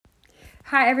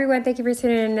Hi, everyone. Thank you for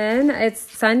tuning in. It's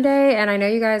Sunday, and I know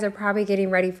you guys are probably getting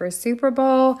ready for Super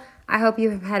Bowl. I hope you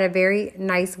have had a very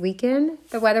nice weekend.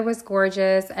 The weather was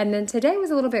gorgeous, and then today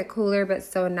was a little bit cooler, but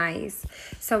still nice.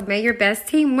 So may your best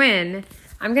team win.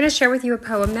 I'm going to share with you a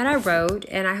poem that I wrote,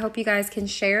 and I hope you guys can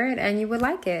share it and you would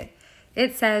like it.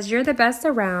 It says, "You're the best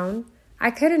around.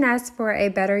 I couldn't ask for a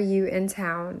better you in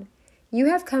town. You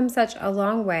have come such a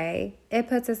long way. It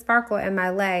puts a sparkle in my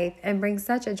life and brings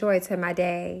such a joy to my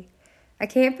day. I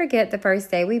can't forget the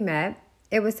first day we met.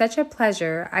 It was such a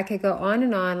pleasure. I could go on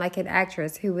and on like an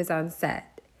actress who was on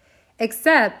set.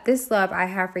 Except this love I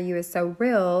have for you is so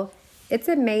real. It's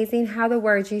amazing how the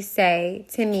words you say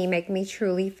to me make me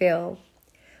truly feel.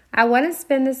 I want to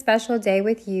spend this special day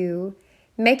with you,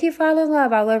 make you fall in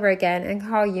love all over again and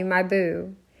call you my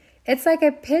boo. It's like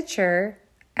a pitcher,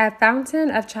 a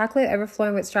fountain of chocolate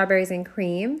overflowing with strawberries and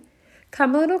cream.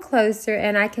 Come a little closer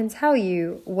and I can tell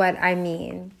you what I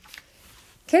mean.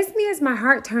 Kiss me as my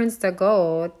heart turns to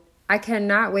gold. I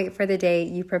cannot wait for the day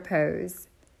you propose.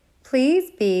 Please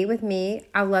be with me.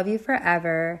 I'll love you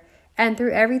forever. And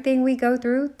through everything we go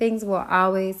through, things will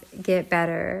always get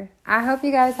better." I hope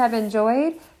you guys have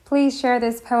enjoyed. Please share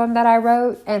this poem that I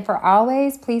wrote. And for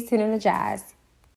always, please tune in to Jazz.